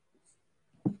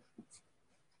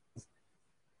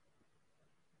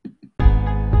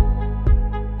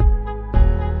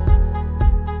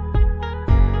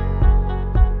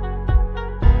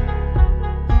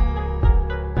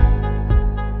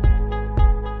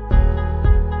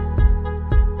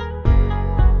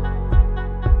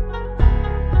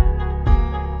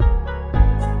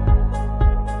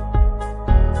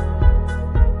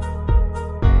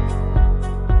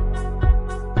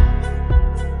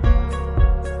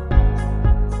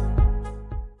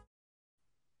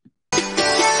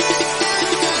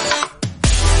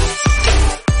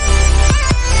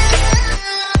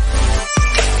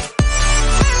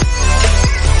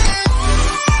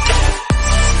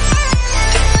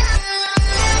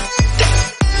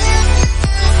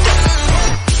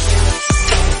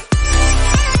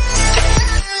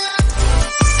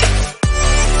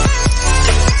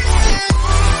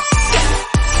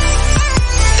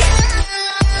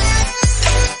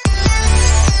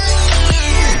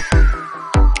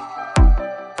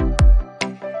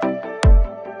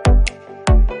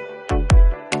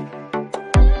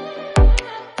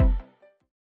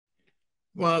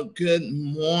Well, good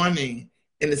morning.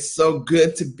 And it's so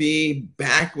good to be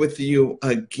back with you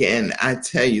again. I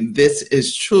tell you, this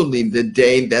is truly the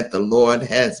day that the Lord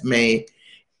has made.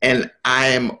 And I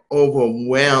am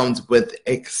overwhelmed with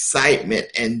excitement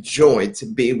and joy to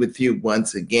be with you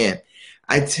once again.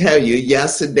 I tell you,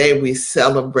 yesterday we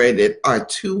celebrated our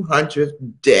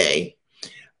 200th day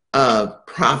of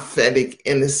prophetic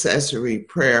intercessory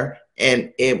prayer.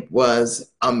 And it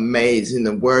was amazing.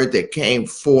 The word that came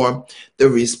forth, the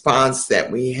response that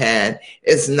we had,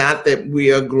 it's not that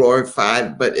we are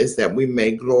glorified, but it's that we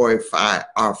may glorify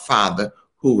our Father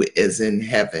who is in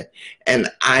heaven. And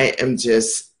I am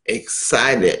just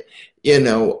excited.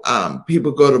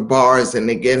 People go to bars and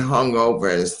they get hungover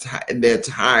and they're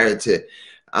tired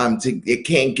they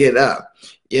can't get up.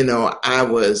 I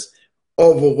was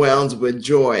overwhelmed with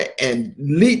joy and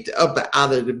leaped up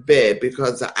out of the bed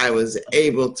because I was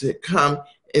able to come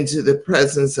into the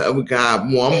presence of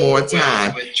God one more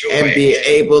time and be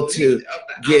able to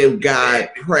give God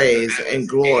praise and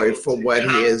glory for what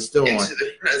he is doing.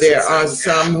 There are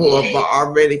some who have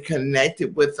already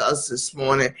connected with us this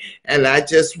morning, and I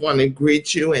just want to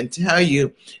greet you and tell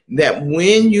you that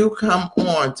when you come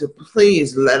on, to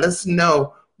please let us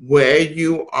know where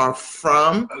you are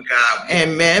from.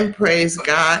 Amen. Praise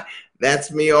God.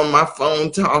 That's me on my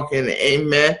phone talking.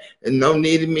 Amen. And no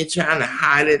need of me trying to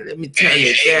hide it. Let me turn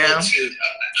it down.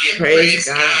 Praise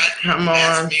God. Come on.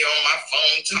 That's me on my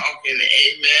phone talking.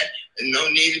 Amen. And no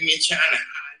need of me trying to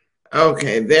hide it.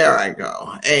 Okay, there I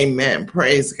go. Amen.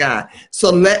 Praise God.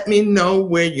 So let me know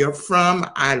where you're from.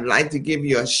 I'd like to give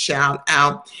you a shout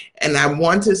out. And I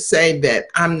want to say that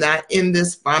I'm not in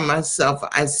this by myself.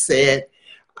 I said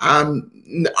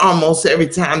almost every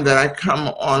time that I come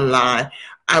online,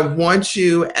 I want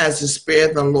you, as the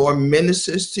Spirit of the Lord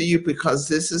ministers to you, because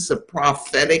this is a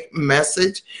prophetic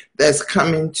message that's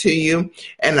coming to you.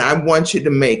 And I want you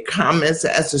to make comments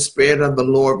as the Spirit of the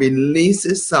Lord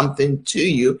releases something to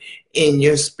you in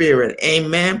your spirit.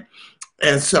 Amen.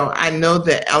 And so I know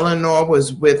that Eleanor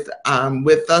was with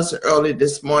us early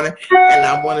this morning, and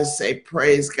I want to say,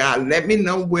 praise God. Let me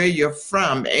know where you're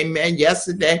from. Amen.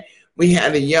 Yesterday, we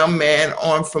had a young man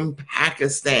on from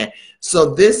Pakistan.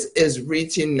 So this is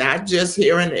reaching not just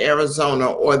here in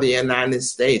Arizona or the United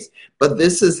States, but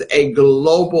this is a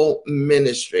global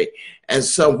ministry. And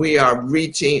so we are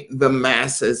reaching the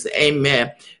masses.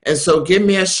 Amen. And so give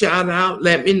me a shout out.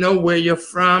 Let me know where you're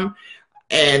from.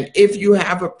 And if you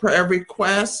have a prayer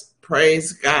request,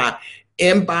 praise God.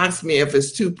 Inbox me if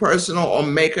it's too personal, or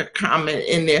make a comment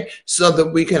in there so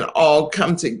that we can all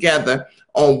come together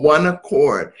on one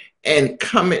accord and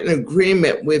come in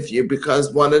agreement with you,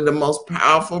 because one of the most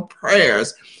powerful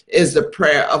prayers is the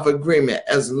prayer of agreement,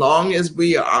 as long as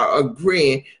we are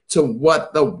agreeing to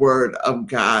what the word of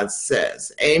God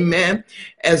says. Amen.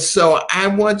 And so I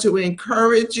want to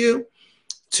encourage you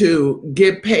to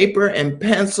get paper and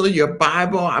pencil, your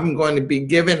Bible. I'm going to be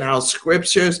giving out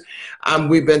scriptures.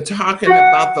 We've been talking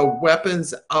about the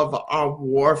weapons of our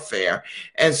warfare.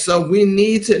 And so we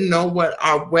need to know what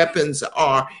our weapons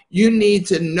are. You need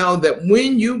to know that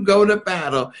when you go to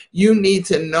battle, you need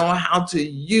to know how to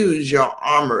use your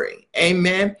armory.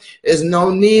 Amen. There's no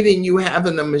need in you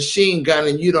having a machine gun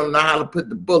and you don't know how to put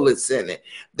the bullets in it.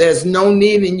 There's no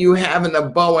need in you having a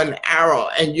bow and arrow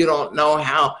and you don't know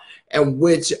how and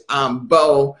which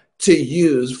bow to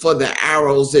use for the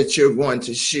arrows that you're going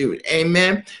to shoot.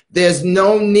 Amen. There's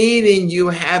no need in you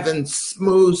having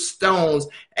smooth stones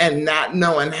and not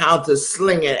knowing how to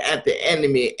sling it at the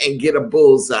enemy and get a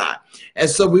bullseye. And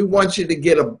so we want you to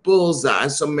get a bullseye.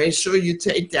 So make sure you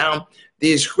take down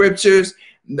these scriptures.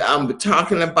 We're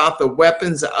talking about the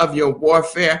weapons of your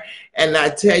warfare. And I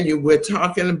tell you, we're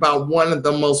talking about one of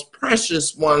the most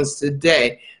precious ones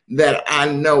today that I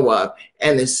know of,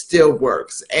 and it still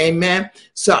works. Amen.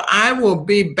 So I will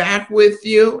be back with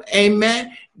you.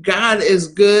 Amen. God is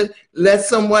good. Let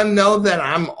someone know that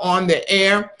I'm on the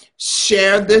air.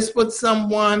 Share this with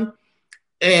someone,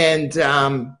 and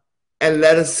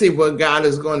let us see what God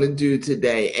is going to do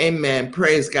today. Amen.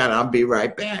 Praise God. I'll be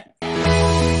right back.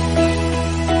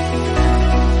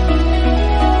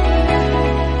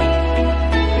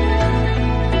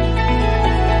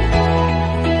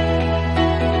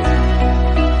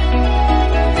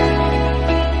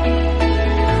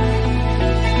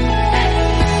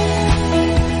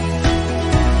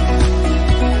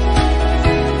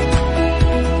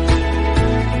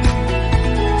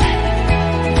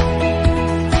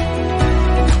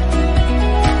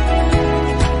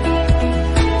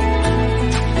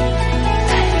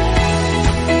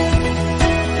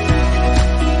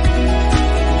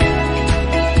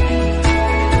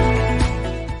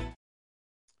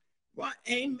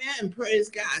 praise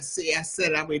God. See, I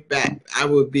said I would be back. I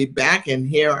would be back, and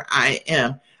here I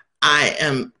am. I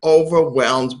am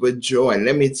overwhelmed with joy.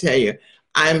 Let me tell you,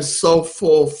 I'm so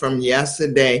full from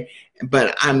yesterday,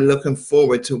 but I'm looking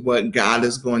forward to what God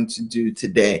is going to do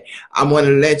today. I want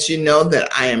to let you know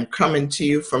that I am coming to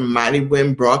you from Mighty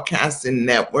Wind Broadcasting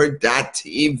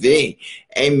Network.tv.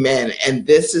 Amen. And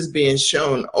this is being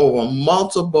shown over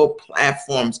multiple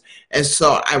platforms. And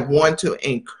so I want to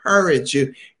encourage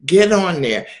you, get on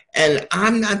there. And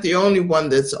I'm not the only one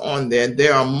that's on there.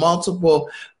 There are multiple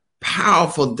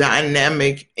powerful,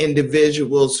 dynamic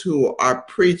individuals who are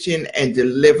preaching and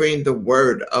delivering the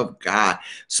word of God.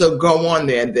 So go on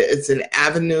there. It's an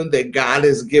avenue that God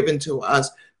has given to us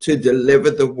to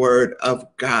deliver the word of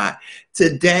God.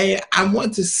 Today, I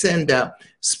want to send up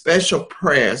special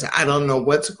prayers. I don't know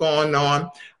what's going on.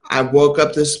 I woke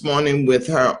up this morning with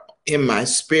her in my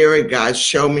spirit. God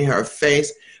showed me her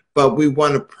face, but we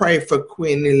want to pray for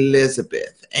Queen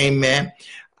Elizabeth. Amen.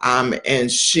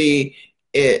 And she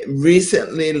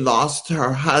recently lost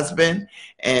her husband.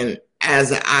 And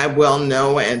as I well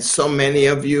know, and so many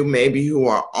of you maybe who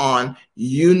are on,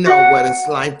 you know what it's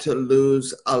like to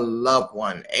lose a loved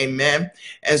one. Amen.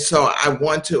 And so I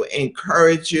want to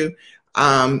encourage you.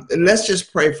 Let's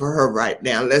just pray for her right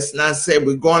now. Let's not say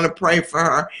we're going to pray for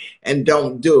her and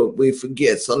don't do it. We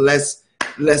forget. So let's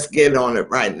get on it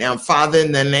right now. Father,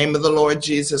 in the name of the Lord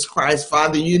Jesus Christ,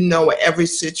 Father, you know every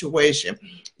situation.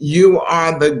 You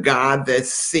are the God that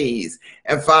sees.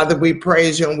 And Father, we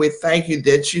praise you and we thank you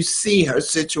that you see her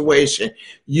situation.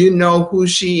 You know who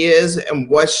she is and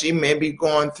what she may be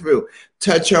going through.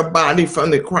 Touch her body from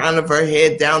the crown of her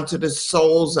head down to the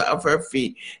soles of her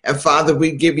feet. And Father,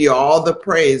 we give you all the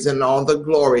praise and all the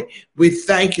glory. We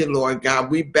thank you, Lord God.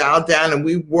 We bow down and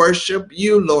we worship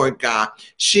you, Lord God.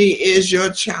 She is your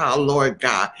child, Lord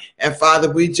God. And Father,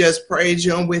 we just praise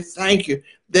you and we thank you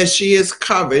that she is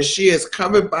covered. She is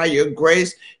covered by your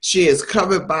grace. She is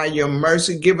covered by your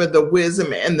mercy. Give her the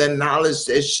wisdom and the knowledge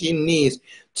that she needs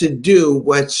to do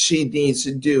what she needs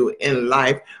to do in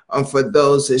life and for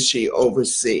those that she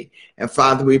oversees. And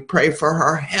Father, we pray for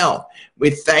her health.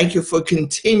 We thank you for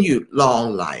continued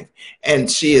long life.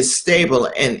 And she is stable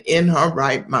and in her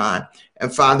right mind.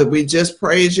 And Father, we just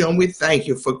praise you and we thank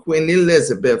you for Queen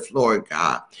Elizabeth, Lord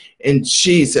God. In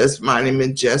Jesus' mighty,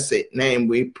 majestic name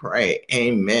we pray.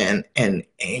 Amen and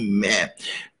amen.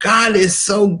 God is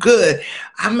so good.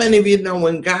 How many of you know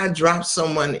when God drops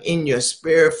someone in your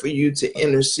spirit for you to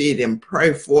intercede and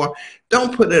pray for,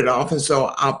 don't put it off. And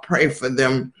so I'll pray for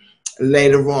them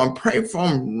later on. Pray for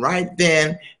them right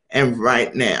then and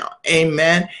right now.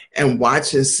 Amen. And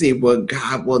watch and see what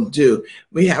God will do.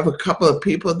 We have a couple of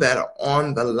people that are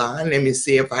on the line. Let me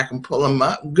see if I can pull them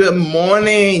up. Good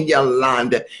morning,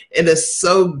 Yolanda. It is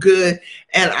so good.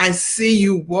 And I see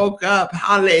you woke up.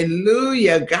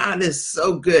 Hallelujah. God is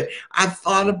so good. I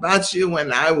thought about you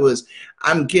when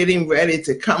I'm getting ready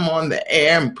to come on the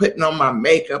air and putting on my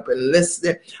makeup and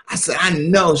listening. I said, I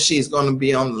know she's going to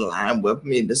be on the line with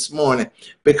me this morning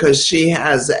because she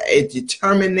has a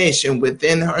determination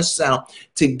within herself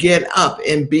to get up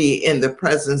and be in the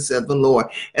presence of the Lord.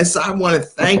 And so I want to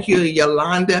thank you,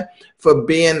 Yolanda, for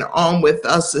being on with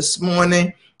us this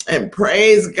morning. And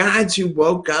praise God you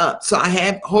woke up. So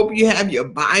hope you have your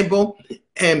Bible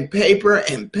and paper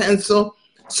and pencil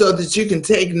so that you can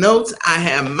take notes. I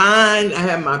have mine. I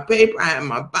have my paper. I have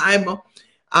my Bible.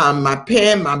 My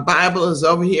pen, my Bible is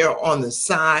over here on the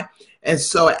side. And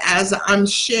so as I'm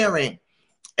sharing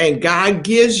and God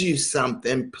gives you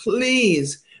something,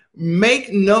 please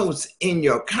make notes in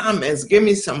your comments. Give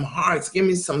me some hearts. Give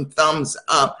me some thumbs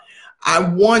up. I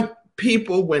want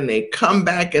people, when they come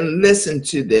back and listen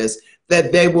to this,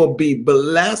 that they will be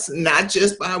blessed, not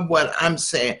just by what I'm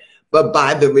saying, but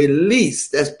by the release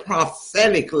that's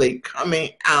prophetically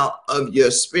coming out of your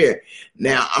spirit.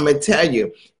 Now, I'm going to tell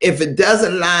you, if it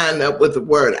doesn't line up with the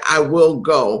word, I will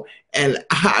go and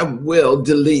I will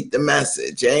delete the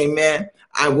message. Amen.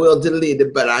 I will delete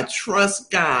it, but I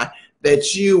trust God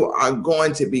that you are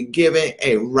going to be given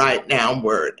a right now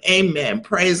word. Amen.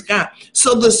 Praise God.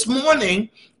 So this morning,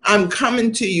 I'm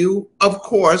coming to you, of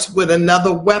course, with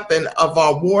another weapon of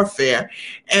our warfare.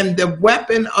 And the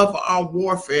weapon of our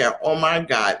warfare, oh my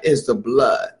God, is the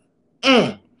blood.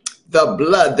 The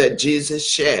blood that Jesus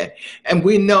shed. And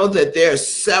we know that there are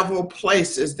several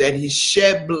places that he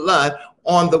shed blood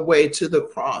on the way to the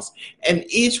cross. And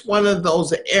each one of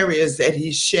those areas that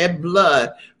he shed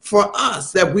blood for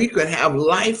us, that we could have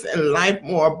life and life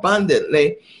more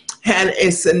abundantly, had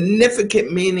a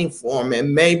significant meaning for him.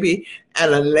 And maybe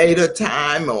at a later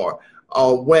time or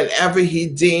or whenever he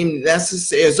deemed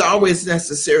necessary. It's always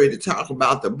necessary to talk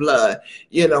about the blood,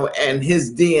 and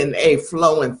his DNA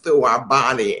flowing through our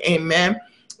body. Amen.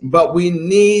 But we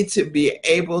need to be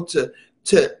able to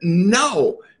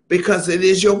know, because it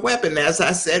is your weapon. As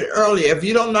I said earlier, if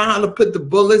you don't know how to put the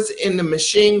bullets in the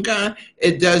machine gun,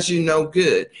 it does you no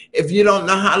good. If you don't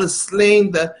know how to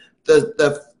sling the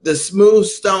smooth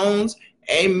stones,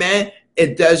 amen,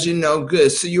 it does you no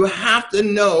good. So you have to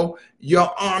know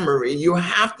your armory. You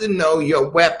have to know your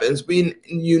weapons.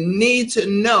 You need to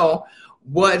know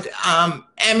what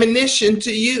ammunition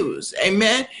to use.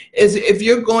 Amen. If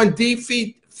you're going deep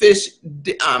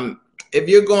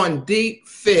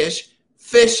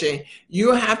fishing,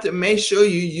 you have to make sure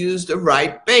you use the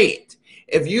right bait.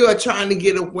 If you are trying to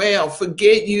get a whale,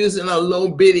 forget using a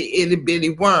little itty bitty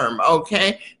worm,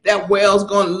 okay? That whale's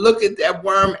going to look at that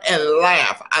worm and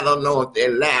laugh. I don't know if they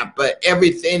laugh, but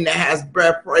everything that has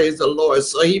breath, praise the Lord.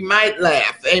 So he might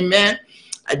laugh, amen?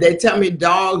 They tell me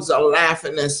dogs are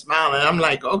laughing and smiling. I'm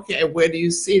like, okay, where do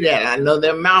you see that? I know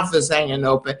their mouth is hanging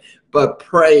open, but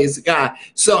praise God.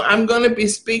 So I'm going to be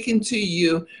speaking to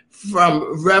you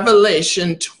from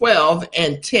Revelation 12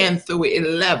 and 10 through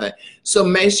 11. So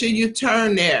make sure you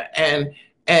turn there, and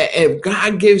if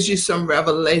God gives you some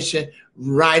revelation,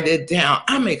 write it down.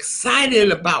 I'm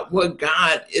excited about what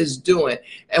God is doing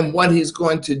and what he's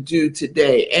going to do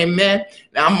today. Amen.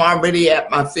 Now I'm already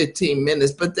at my 15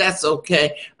 minutes, but that's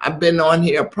okay. I've been on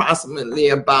here approximately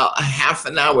about a half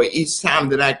an hour each time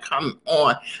that I come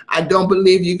on. I don't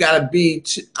believe you got to be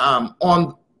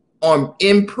on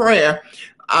in prayer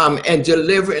and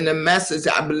delivering a message.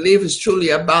 I believe it's truly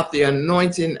about the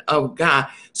anointing of God.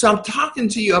 So I'm talking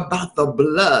to you about the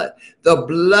blood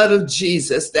of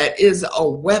Jesus that is a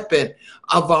weapon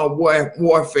of our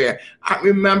warfare. I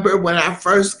remember when I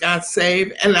first got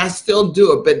saved, and I still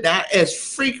do it, but not as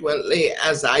frequently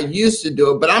as I used to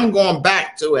do it, but I'm going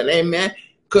back to it, amen?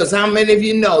 Because how many of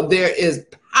you know there is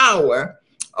power?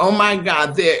 Oh my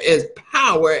God, there is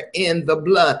power in the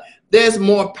blood. There's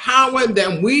more power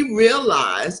than we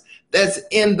realize that's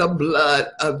in the blood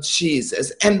of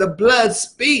Jesus. And the blood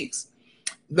speaks.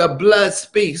 The blood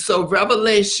speaks. So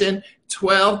Revelation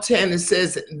 12:10, it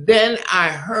says, then I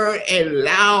heard a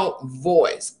loud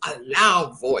voice.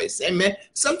 Amen.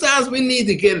 Sometimes we need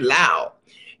to get loud.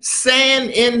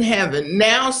 Saying in heaven,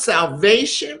 now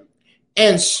salvation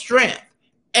and strength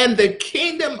and the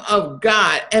kingdom of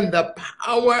God and the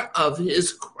power of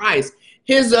his Christ.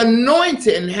 His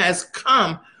anointing has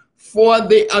come, for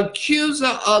the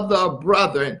accuser of the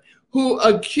brethren who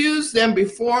accused them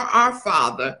before our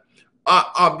Father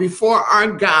or before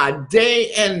our God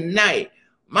day and night.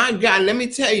 My God, let me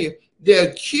tell you, the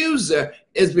accuser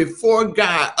is before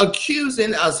God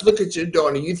accusing us. Look at your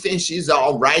daughter. You think she's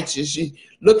all righteous.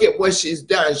 Look at what she's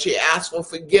done. She asked for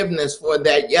forgiveness for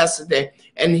that yesterday,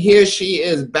 and here she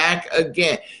is back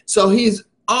again. So he's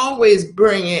always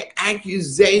bringing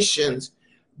accusations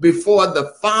before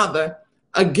the Father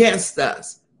against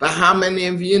us. But how many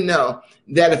of you know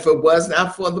that if it was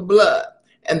not for the blood,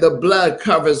 and the blood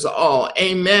covers all,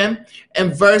 amen?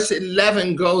 And verse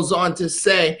 11 goes on to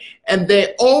say, and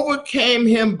they overcame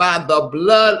him by the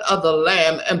blood of the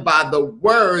Lamb and by the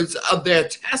words of their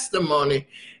testimony,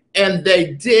 and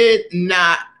they did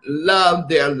not love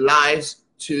their lives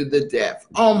to the death.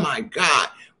 Oh my God.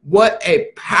 What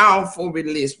a powerful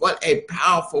release. What a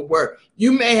powerful word.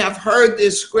 You may have heard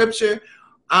this scripture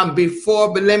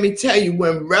before, but let me tell you,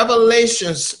 when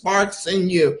revelation sparks in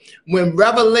you, when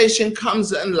revelation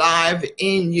comes alive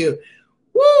in you,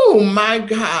 whoo, my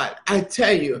God, I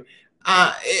tell you,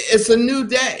 it's a new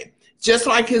day. Just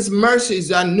like his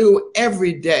mercies are new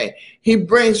every day. He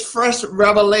brings fresh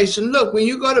revelation. Look, when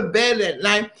you go to bed at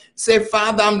night, say,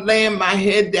 Father, I'm laying my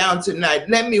head down tonight.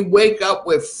 Let me wake up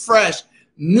with fresh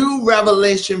new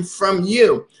revelation from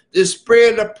you. The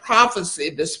spirit of prophecy,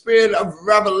 the spirit of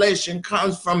revelation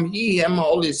comes from him,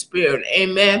 Holy Spirit.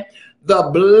 Amen. The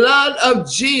blood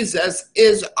of Jesus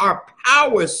is our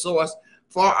power source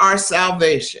for our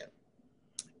salvation.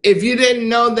 If you didn't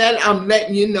know that, I'm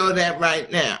letting you know that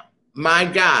right now. My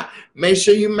God, make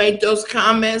sure you make those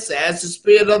comments as the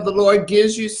Spirit of the Lord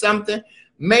gives you something.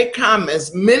 Make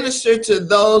comments, minister to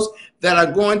those that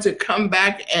are going to come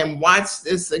back and watch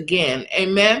this again.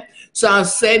 Amen. So I'll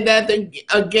say that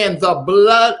again. The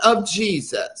blood of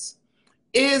Jesus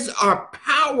is our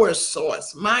power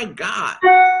source. My God,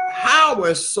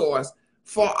 power source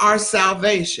for our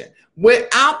salvation.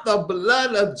 Without the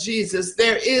blood of Jesus,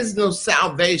 there is no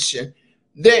salvation.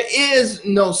 There is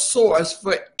no source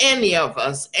for any of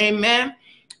us. Amen.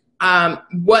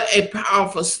 What a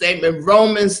powerful statement.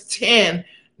 Romans 10:9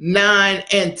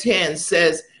 and 10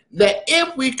 says, that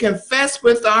if we confess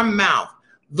with our mouth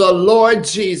the Lord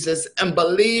Jesus and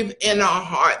believe in our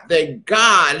heart that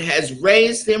God has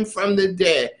raised him from the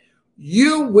dead,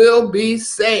 you will be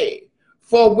saved.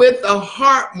 For with the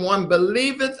heart one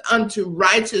believeth unto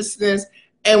righteousness,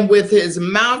 and with his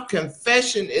mouth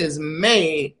confession is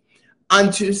made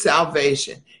unto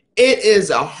salvation. It is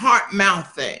a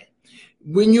heart-mouth thing.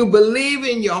 When you believe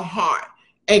in your heart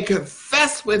and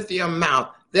confess with your mouth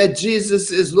that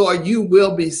Jesus is Lord, you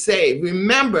will be saved.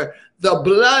 Remember, the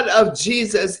blood of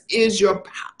Jesus is your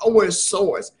power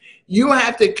source. You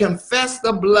have to confess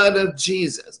the blood of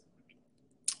Jesus.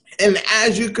 And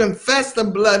as you confess the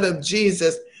blood of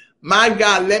Jesus, my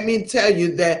God, let me tell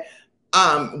you that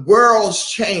worlds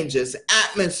changes,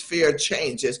 atmosphere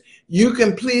changes. You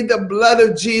can plead the blood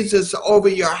of Jesus over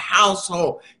your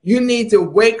household. You need to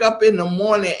wake up in the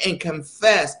morning and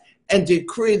confess and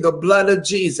decree the blood of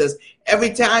Jesus.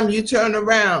 Every time you turn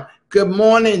around, good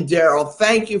morning, Daryl.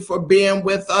 Thank you for being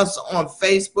with us on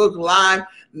Facebook Live,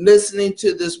 listening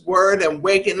to this word and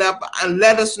waking up. And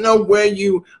let us know where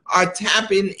you are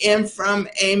tapping in from.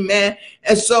 Amen.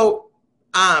 And so,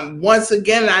 once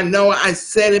again, I know I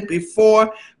said it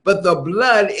before, but the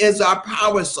blood is our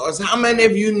power source. How many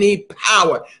of you need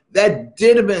power? That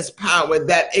dynamis power,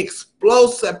 that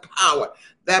explosive power,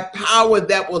 that power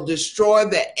that will destroy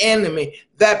the enemy,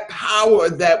 that power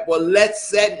that will let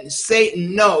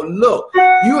Satan know, look,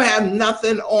 you have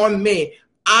nothing on me.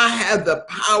 I have the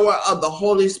power of the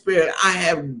Holy Spirit. I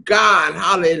have God.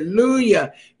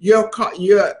 Hallelujah. You're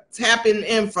tapping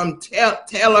in from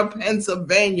Taylor,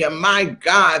 Pennsylvania. My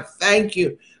God, thank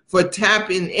you for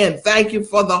tapping in. Thank you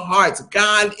for the hearts.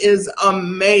 God is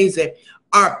amazing.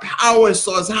 Our power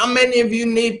source. How many of you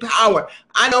need power?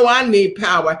 I know I need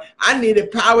power. I needed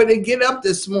power to get up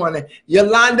this morning.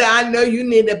 Yolanda, I know you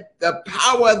needed the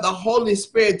power of the Holy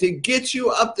Spirit to get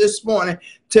you up this morning,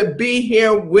 to be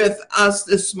here with us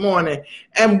this morning.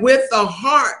 And with the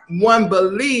heart, one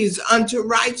believes unto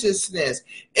righteousness.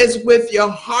 It's with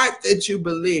your heart that you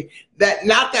believe. That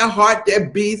not the heart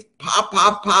that beats pop,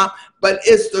 pop, pop, but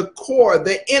it's the core,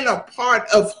 the inner part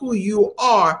of who you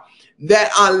are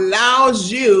that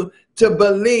allows you to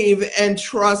believe and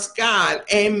trust God.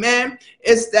 Amen.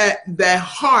 It's that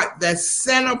heart, that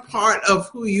center part of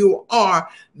who you are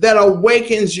that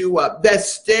awakens you up, that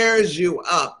stirs you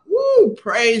up. Woo,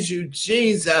 praise you,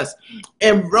 Jesus.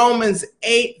 In Romans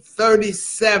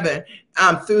 8:37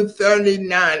 through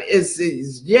 39, it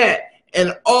says, yet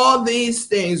in all these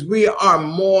things, we are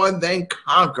more than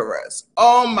conquerors.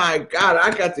 Oh my God,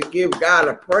 I got to give God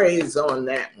a praise on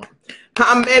that one.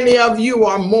 How many of you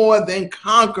are more than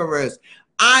conquerors?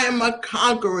 I am a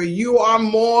conqueror. You are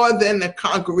more than a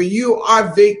conqueror. You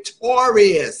are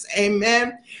victorious.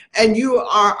 Amen. And you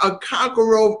are a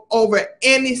conqueror over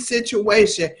any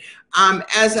situation.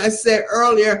 As I said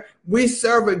earlier, we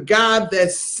serve a God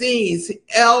that sees.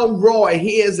 El Roy,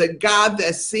 he is a God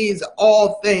that sees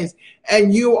all things.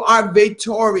 And you are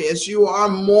victorious. You are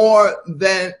more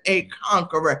than a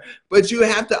conqueror. But you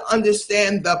have to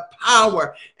understand the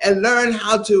power and learn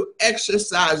how to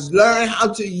exercise, learn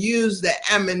how to use the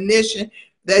ammunition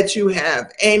that you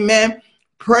have. Amen.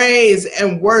 Praise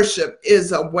and worship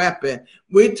is a weapon.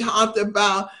 We talked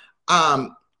about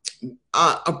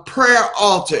a prayer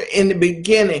altar in the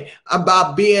beginning,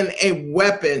 about being a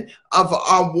weapon of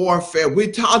our warfare. We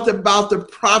talked about the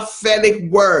prophetic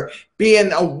word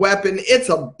being a weapon. It's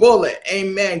a bullet.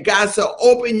 Amen. God said,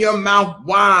 open your mouth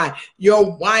wide.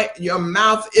 Your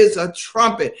mouth is a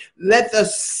trumpet. Let the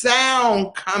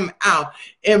sound come out.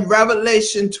 In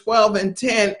Revelation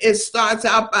 12:10, it starts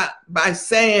out by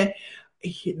saying,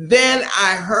 then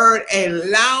I heard a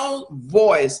loud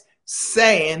voice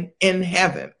saying in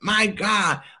heaven. My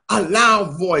God, a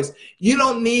loud voice. You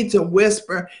don't need to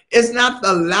whisper. It's not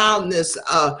the loudness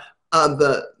of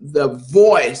the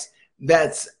voice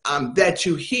that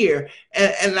you hear.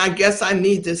 And I guess I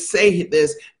need to say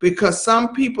this because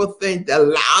some people think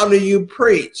the louder you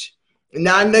preach.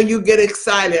 Now, I know you get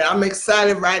excited. I'm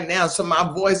excited right now, so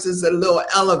my voice is a little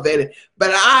elevated.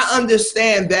 But I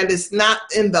understand that it's not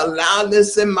in the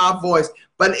loudness in my voice,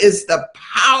 but it's the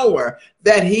power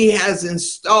that he has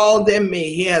installed in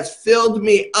me. He has filled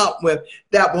me up with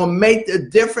that will make the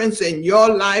difference in your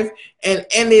life and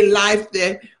any life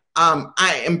that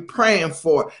I am praying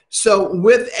for. So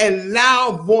with a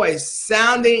loud voice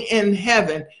sounding in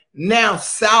heaven, now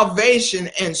salvation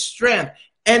and strength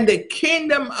and the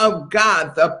kingdom of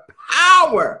God, the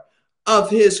power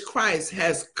of his Christ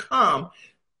has come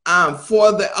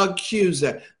for the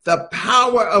accuser. The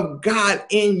power of God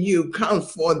in you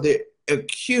comes for the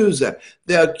accuser.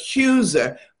 The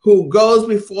accuser who goes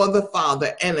before the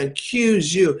Father and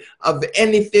accuse you of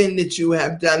anything that you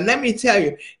have done. Let me tell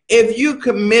you, if you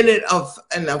committed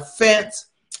an offense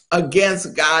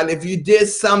against God, if you did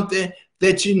something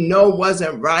that you know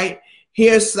wasn't right,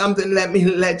 here's something, let me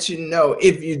let you know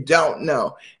if you don't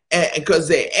know. Because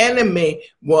the enemy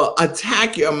will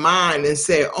attack your mind and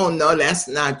say, oh, no, that's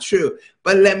not true.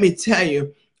 But let me tell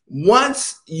you,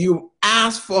 once you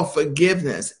ask for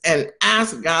forgiveness and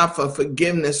ask God for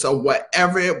forgiveness of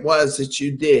whatever it was that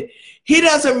you did, he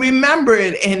doesn't remember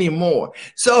it anymore.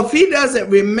 So if he doesn't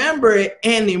remember it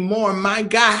anymore, my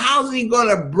God, how's he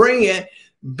going to bring it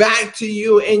back to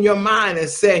you in your mind and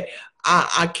say,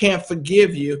 I can't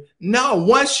forgive you? No,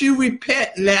 once you repent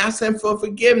and ask him for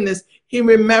forgiveness, he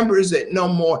remembers it no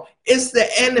more. It's the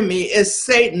enemy, it's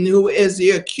Satan who is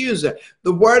the accuser.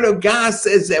 The word of God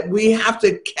says that we have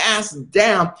to cast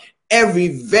down every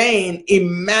vain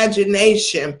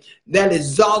imagination that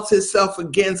exalts itself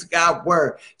against God's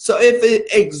word. So if it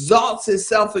exalts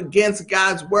itself against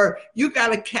God's word, you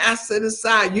got to cast it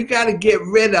aside. You got to get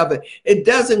rid of it. It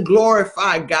doesn't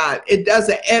glorify God. It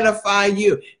doesn't edify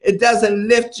you. It doesn't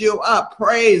lift you up.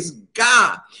 Praise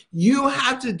God. You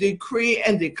have to decree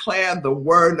and declare the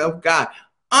word of God.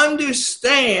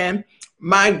 Understand,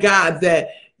 my God,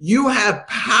 that you have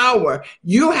power.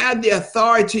 You have the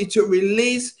authority to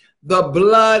release the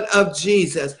blood of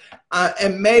Jesus.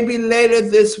 And maybe later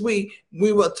this week,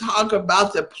 we will talk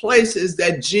about the places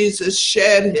that Jesus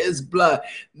shed his blood.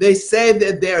 They say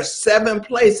that there are 7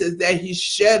 places that he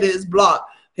shed his blood.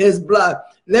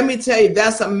 Let me tell you,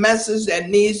 that's a message that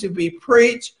needs to be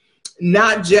preached,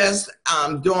 not just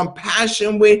during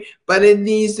Passion Week, but it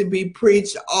needs to be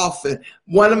preached often.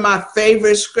 One of my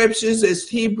favorite scriptures is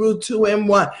Hebrews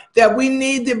 2:1, that we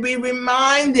need to be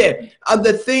reminded of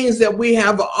the things that we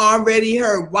have already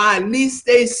heard. Why? Lest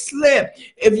they slip.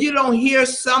 If you don't hear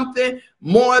something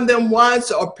more than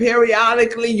once or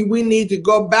periodically, we need to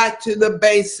go back to the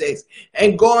basics.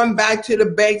 And going back to the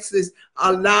basics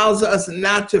allows us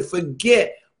not to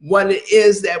forget what it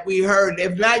is that we heard.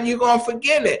 If not, you're going to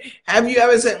forget it. Have you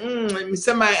ever said,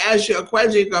 somebody asks you a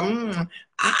question, you go,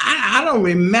 I don't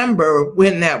remember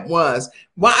when that was.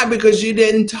 Why? Because you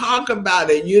didn't talk about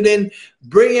it. You didn't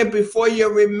bring it before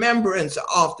your remembrance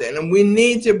often. And we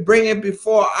need to bring it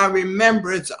before our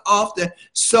remembrance often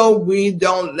so we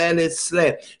don't let it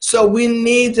slip. So we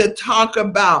need to talk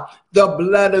about the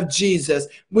blood of Jesus.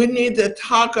 We need to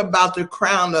talk about the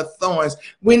crown of thorns.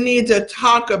 We need to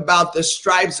talk about the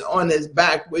stripes on his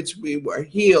back, which we were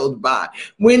healed by.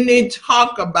 We need to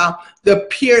talk about the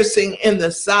piercing in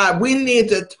the side. We need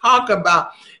to talk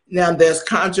about, now there's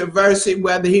controversy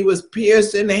whether he was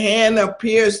pierced in the hand or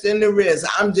pierced in the wrist.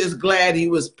 I'm just glad he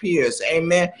was pierced.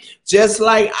 Amen. Just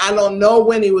like I don't know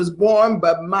when he was born,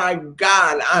 but my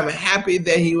God, I'm happy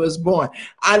that he was born.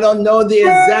 I don't know the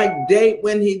exact date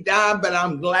when he died, but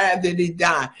I'm glad that he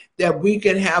died, that we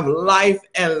can have life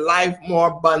and life more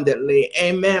abundantly.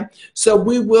 Amen. So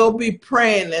we will be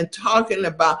praying and talking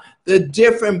about the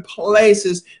different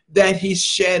places that he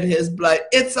shed his blood.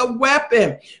 It's a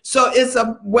weapon. So it's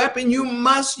a weapon. You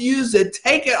must use it.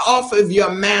 Take it off of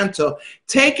your mantle.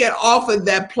 Take it off of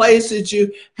that place that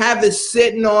you have it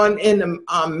sitting on in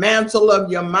the mantle of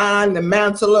your mind, the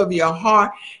mantle of your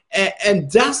heart,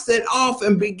 and dust it off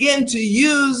and begin to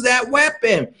use that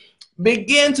weapon.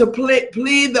 Begin to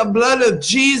plead the blood of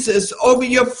Jesus over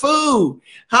your food.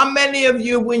 How many of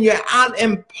you, when you're out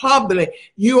in public,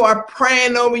 you are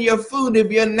praying over your food?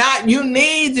 If you're not, you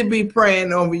need to be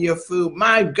praying over your food.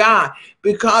 My God,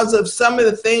 because of some of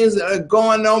the things that are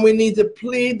going on, we need to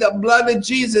plead the blood of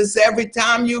Jesus every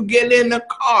time you get in the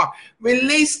car.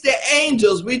 Release the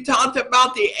angels. We talked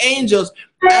about the angels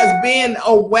as being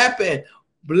a weapon.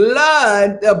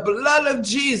 Blood, the blood of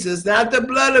Jesus, not the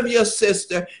blood of your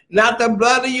sister, not the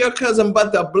blood of your cousin,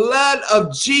 but the blood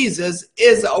of Jesus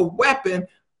is a weapon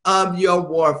of your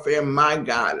warfare. My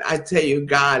God, I tell you,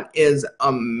 God is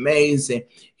amazing.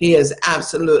 He is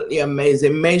absolutely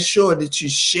amazing. Make sure that you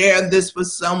share this with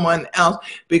someone else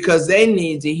because they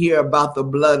need to hear about the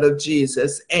blood of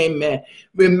Jesus. Amen.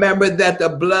 Remember that the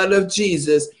blood of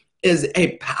Jesus is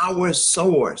a power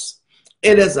source.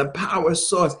 It is a power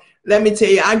source. Let me tell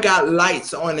you, I got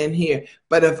lights on in here,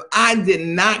 but if I did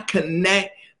not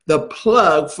connect the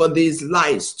plug for these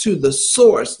lights to the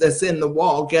source that's in the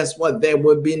wall, guess what? There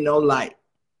would be no light.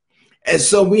 And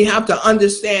so we have to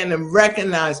understand and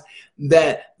recognize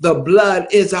that the blood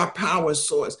is our power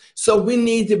source. So we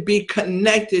need to be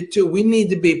connected to, we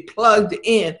need to be plugged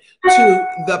in to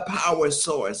the power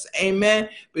source. Amen.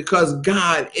 Because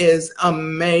God is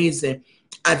amazing.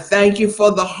 I thank you for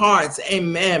the hearts.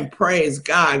 Amen. Praise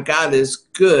God. God is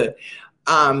good.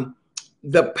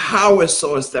 the power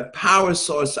source of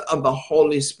the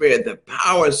Holy Spirit, the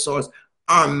power source,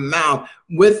 our mouth.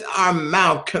 With our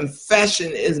mouth,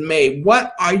 confession is made.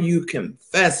 What are you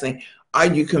confessing? Are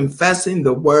you confessing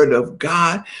the word of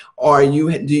God, or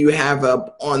do you have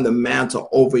up on the mantle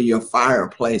over your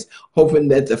fireplace, hoping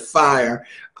that the fire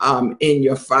in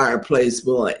your fireplace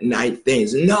will ignite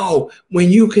things? No, when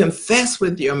you confess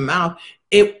with your mouth,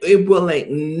 it will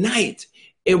ignite,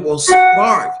 it will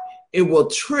spark, it will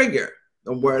trigger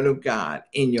the word of God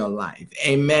in your life.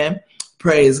 Amen.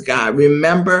 Praise God.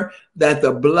 Remember that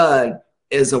the blood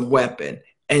is a weapon,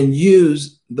 and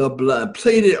use the blood.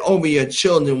 Plead it over your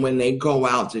children when they go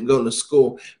out to go to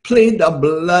school. Plead the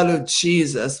blood of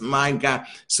Jesus, my God.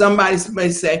 Somebody may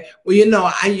say, well, you know,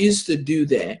 I used to do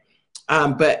that,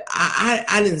 but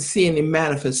I didn't see any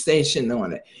manifestation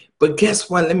on it. But guess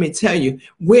what? Let me tell you,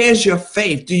 where's your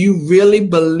faith? Do you really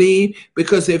believe?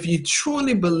 Because if you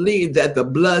truly believe that the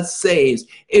blood saves,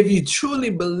 if you truly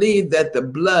believe that the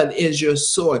blood is your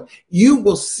sword, you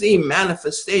will see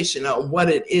manifestation of what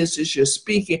it is that you're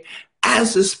speaking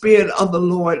as the Spirit of the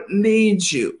Lord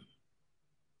leads you.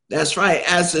 That's right.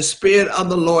 As the Spirit of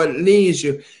the Lord leads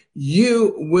you,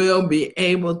 you will be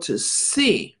able to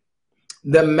see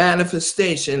the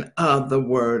manifestation of the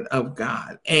word of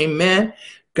God. Amen.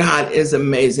 God is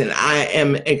amazing. I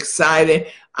am excited.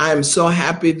 I'm so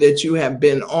happy that you have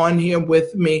been on here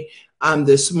with me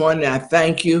this morning. I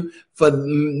thank you for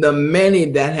the many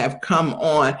that have come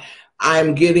on.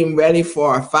 I'm getting ready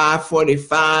for our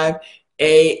 5:45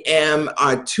 a.m.,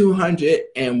 our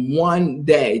 201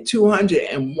 day,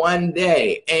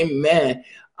 amen,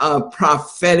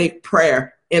 prophetic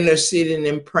prayer, interceding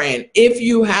and praying. If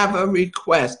you have a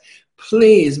request,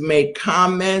 please make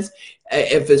comments.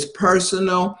 If it's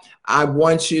personal, I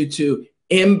want you to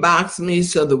inbox me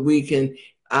so that we can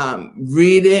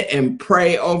read it and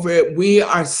pray over it. We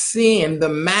are seeing the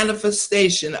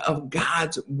manifestation of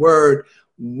God's word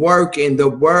working. The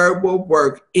word will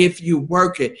work if you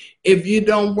work it. If you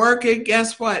don't work it,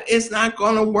 guess what? It's not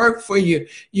going to work for you.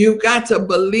 You got to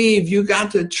believe. You got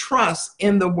to trust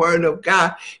in the word of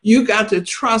God. You got to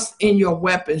trust in your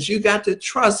weapons. You got to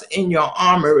trust in your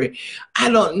armory. I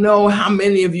don't know how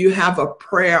many of you have a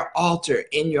prayer altar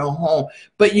in your home,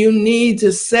 but you need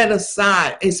to set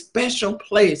aside a special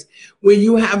place where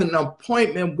you have an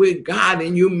appointment with God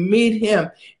and you meet him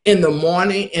in the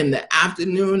morning, in the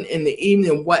afternoon, in the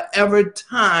evening, whatever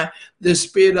time the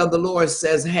Spirit of the Lord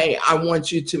says, hey, I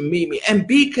want you to meet me, and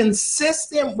be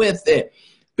consistent with it.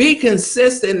 Be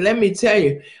consistent. Let me tell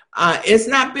you, it's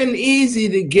not been easy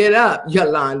to get up,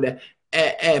 Yolanda,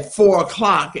 at 4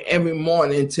 o'clock every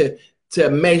morning to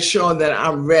make sure that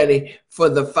I'm ready for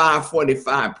the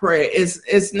 5:45 prayer.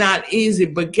 It's not easy,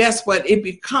 but guess what? It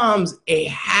becomes a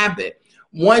habit.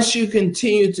 Once you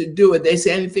continue to do it, they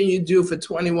say anything you do for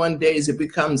 21 days, it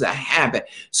becomes a habit.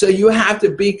 So you have to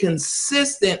be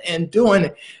consistent in doing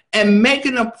it and make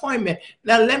an appointment.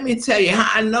 Now, let me tell you,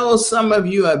 I know some of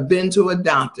you have been to a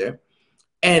doctor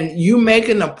and you make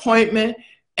an appointment.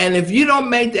 And if you don't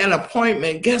make that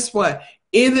appointment, guess what?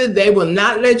 Either they will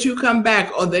not let you come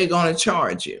back or they're going to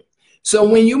charge you. So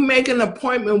when you make an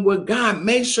appointment with God,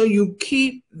 make sure you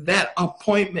keep that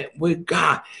appointment with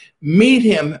God. Meet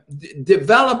him,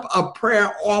 develop a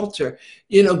prayer altar,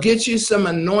 get you some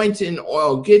anointing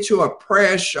oil, get you a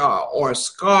prayer shawl or a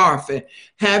scarf, and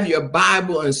have your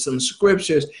Bible and some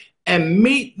scriptures and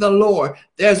meet the Lord.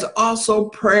 There's also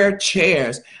prayer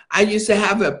chairs. I used to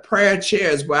have a prayer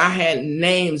chairs where I had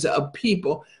names of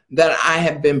people that I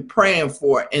have been praying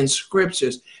for in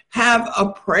scriptures. Have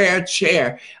a prayer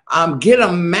chair. Get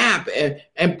a map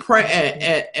and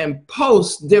pray and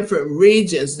post different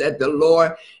regions that the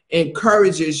Lord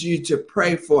encourages you to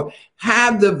pray for.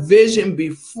 Have the vision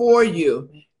before you.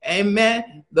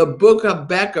 Amen. The book of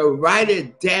Habakkuk, write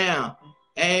it down.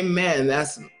 Amen.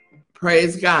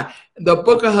 Praise God. The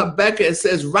book of Habakkuk, it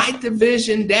says, write the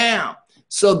vision down.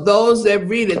 So those that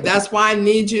read it, that's why I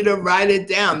need you to write it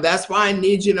down. That's why I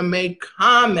need you to make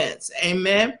comments.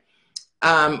 Amen.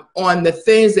 On the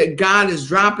things that God is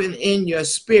dropping in your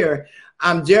spirit.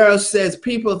 Gerald says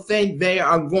people think they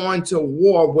are going to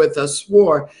war with a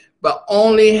sword, but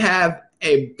only have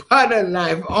a butter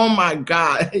knife. Oh my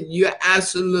God, you're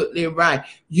absolutely right.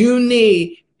 You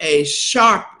need to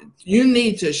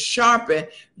sharpen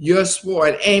your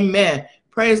sword. Amen.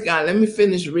 Praise God. Let me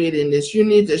finish reading this. You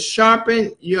need to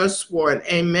sharpen your sword.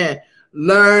 Amen.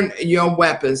 Learn your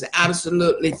weapons.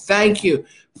 Absolutely. Thank you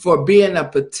for being a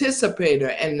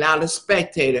participator and not a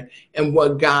spectator in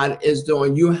what God is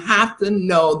doing. You have to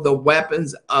know the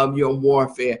weapons of your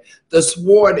warfare. The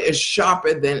sword is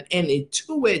sharper than any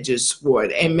two-edged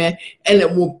sword. Amen. And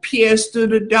it will pierce through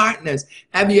the darkness.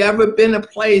 Have you ever been a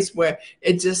place where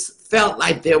it just felt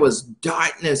like there was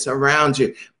darkness around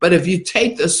you? But if you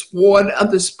take the sword of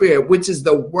the Spirit, which is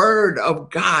the word of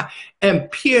God,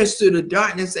 and pierce through the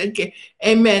darkness,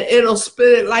 amen, it'll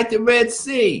split it like the Red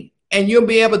Sea, and you'll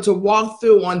be able to walk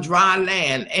through on dry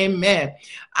land. Amen.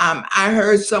 I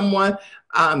heard someone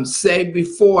say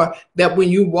before that when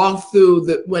they walked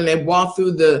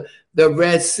through the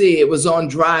Red Sea, it was on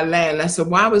dry land. I said,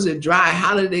 why was it dry?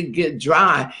 How did it get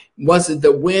dry? Was it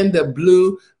the wind that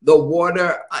blew the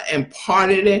water and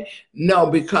parted it? No,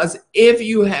 because if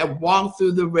you have walked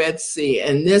through the Red Sea,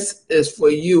 and this is for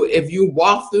you, if you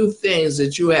walk through things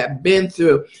that you have been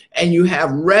through and you have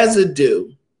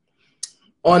residue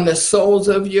on the soles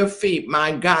of your feet,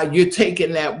 my God, you're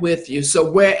taking that with you.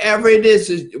 So wherever it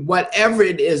is, whatever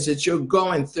it is that you're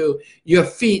going through, your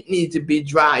feet need to be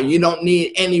dry. You don't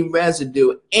need any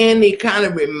residue, any kind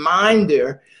of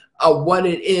reminder of what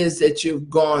it is that you've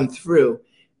gone through.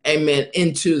 Amen.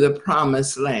 Into the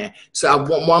promised land. So I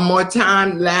want one more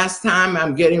time. Last time,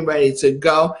 I'm getting ready to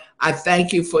go. I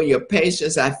thank you for your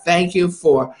patience. I thank you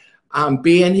for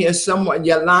being here. Someone,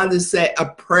 Yolanda said, a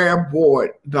prayer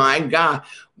board. My God,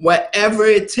 whatever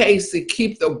it takes to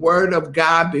keep the word of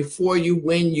God before you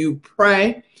when you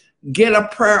pray, get a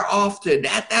prayer altar.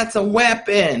 That's a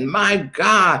weapon. My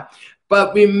God.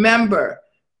 But remember,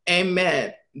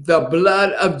 amen, the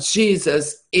blood of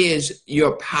Jesus is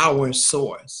your power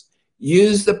source.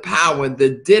 Use the power,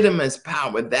 the dynamis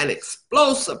power, that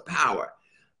explosive power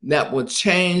that will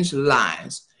change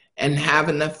lives and have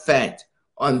an effect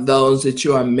on those that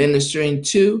you are ministering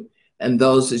to and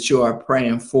those that you are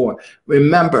praying for.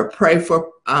 Remember, pray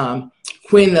for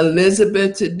Queen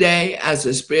Elizabeth today as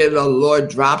the Spirit of the Lord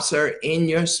drops her in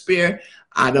your spirit.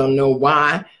 I don't know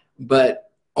why,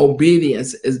 but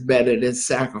obedience is better than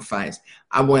sacrifice.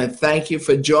 I want to thank you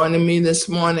for joining me this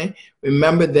morning.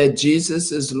 Remember that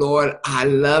Jesus is Lord. I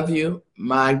love you,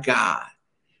 my God.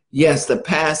 Yes, the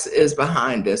past is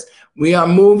behind us. We are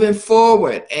moving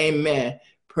forward. Amen.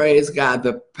 Praise God.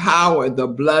 The power, the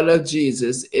blood of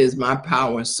Jesus is my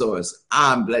power source.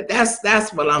 I'm blessed.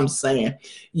 That's what I'm saying.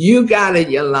 You got it,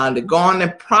 Yolanda. Go on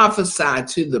and prophesy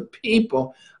to the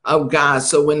people of God.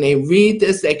 So when they read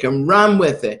this, they can run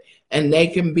with it and they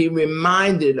can be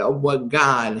reminded of what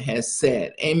God has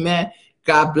said. Amen.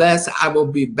 God bless. I will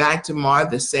be back tomorrow,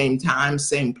 the same time,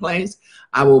 same place.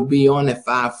 I will be on at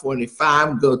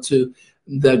 5:45. Go to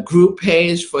the group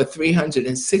page for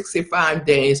 365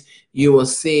 days. You will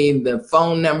see the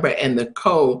phone number and the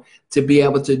code to be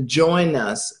able to join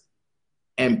us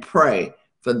and pray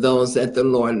for those that the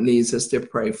Lord leads us to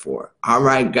pray for. All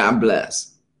right. God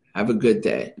bless. Have a good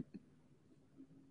day.